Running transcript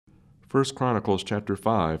1 Chronicles chapter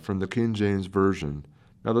 5 from the King James Version.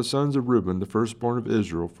 Now the sons of Reuben, the firstborn of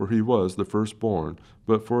Israel, for he was the firstborn,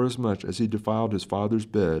 but forasmuch as he defiled his father's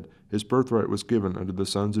bed, his birthright was given unto the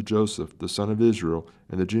sons of Joseph, the son of Israel,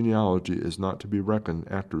 and the genealogy is not to be reckoned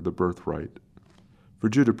after the birthright. For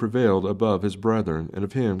Judah prevailed above his brethren, and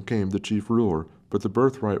of him came the chief ruler, but the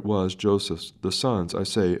birthright was Joseph's. The sons, I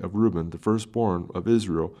say, of Reuben, the firstborn of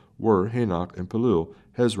Israel, were Hanok and Pelul,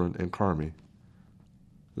 Hezron and Carmi.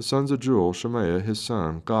 The sons of Jewel, Shemaiah his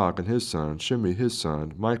son, Gog and his son, Shimei his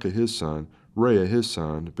son, Micah his son, Reah his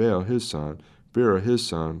son, Baal his son, Bera his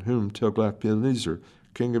son, whom Tiglath-Pileser,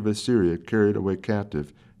 king of Assyria, carried away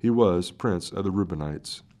captive. He was prince of the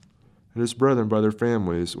Reubenites. And his brethren by their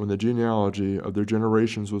families, when the genealogy of their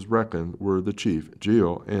generations was reckoned, were the chief,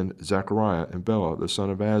 Jeiel, and Zechariah, and Bela, the son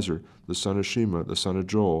of Azar, the son of Shema, the son of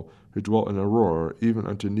Joel, who dwelt in Aurora, even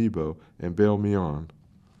unto Nebo, and Baal-meon.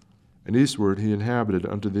 And eastward he inhabited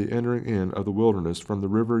unto the entering in of the wilderness from the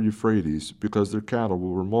river Euphrates, because their cattle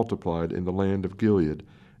were multiplied in the land of Gilead.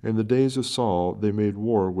 In the days of Saul they made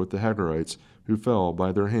war with the Hagarites, who fell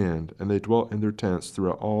by their hand, and they dwelt in their tents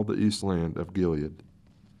throughout all the east land of Gilead.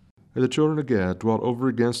 And the children of Gad dwelt over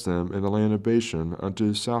against them in the land of Bashan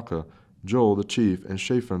unto Salcah, Joel the chief, and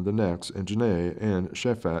Shaphan the next, and Janai, and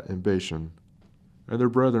Shaphat in Bashan. And their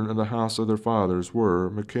brethren in the house of their fathers were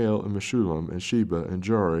Michael and Meshullam, and Sheba, and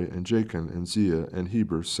Jari, and Jachin, and Zia, and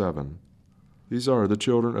Heber 7. These are the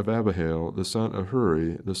children of Abihail, the son of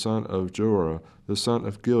Huri, the son of Jorah, the son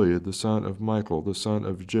of Gilead, the son of Michael, the son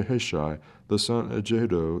of Jehishai, the son of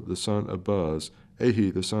Jehido, the son of Buz,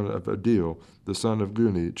 Ahi, the son of Adil, the son of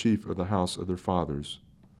Guni, chief of the house of their fathers.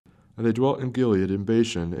 And they dwelt in Gilead, in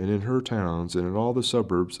Bashan, and in her towns, and in all the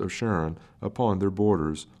suburbs of Sharon, upon their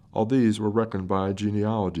borders. All these were reckoned by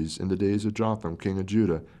genealogies in the days of Jotham king of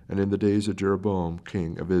Judah, and in the days of Jeroboam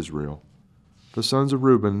king of Israel. The sons of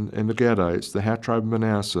Reuben and the Gadites, the half tribe of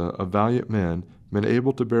Manasseh, of valiant men, men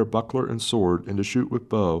able to bear buckler and sword, and to shoot with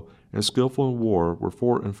bow, and skillful in war, were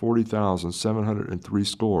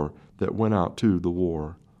 40,760 that went out to the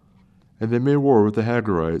war. And they made war with the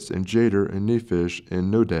Hagarites, and Jader, and Nephish,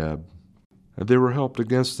 and Nodab. And they were helped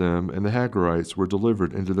against them, and the Hagarites were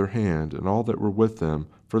delivered into their hand, and all that were with them,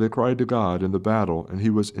 for they cried to God in the battle, and he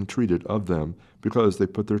was entreated of them, because they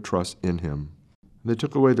put their trust in him. And they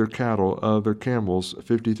took away their cattle, of their camels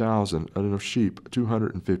 50,000, and of sheep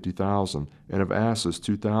 250,000, and of asses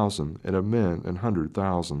 2,000, and of men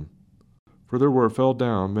 100,000. For there fell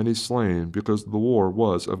down many slain, because the war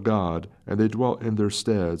was of God, and they dwelt in their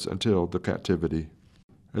steads until the captivity.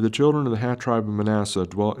 And the children of the half tribe of Manasseh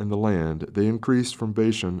dwelt in the land. They increased from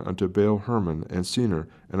Bashan unto Baal Hermon, and Senir,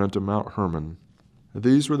 and unto Mount Hermon. And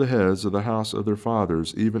these were the heads of the house of their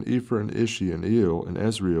fathers, even Ephra, and Ishi, and Eel, and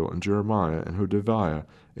Ezriel, and Jeremiah, and Hodaviah,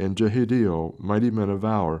 and Jehidiel, mighty men of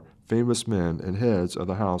valor, famous men, and heads of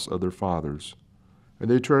the house of their fathers. And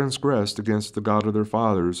they transgressed against the God of their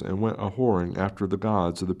fathers, and went a-whoring after the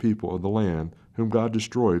gods of the people of the land, whom God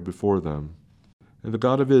destroyed before them. And the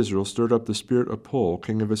God of Israel stirred up the spirit of Pul,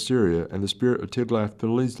 king of Assyria, and the spirit of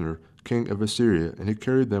Tiglath-Pileser, king of Assyria, and he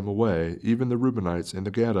carried them away, even the Reubenites, and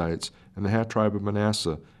the Gadites, and the half tribe of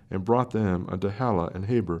Manasseh, and brought them unto Halah, and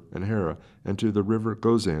Habor, and Hara, and to the river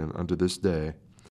Gozan unto this day.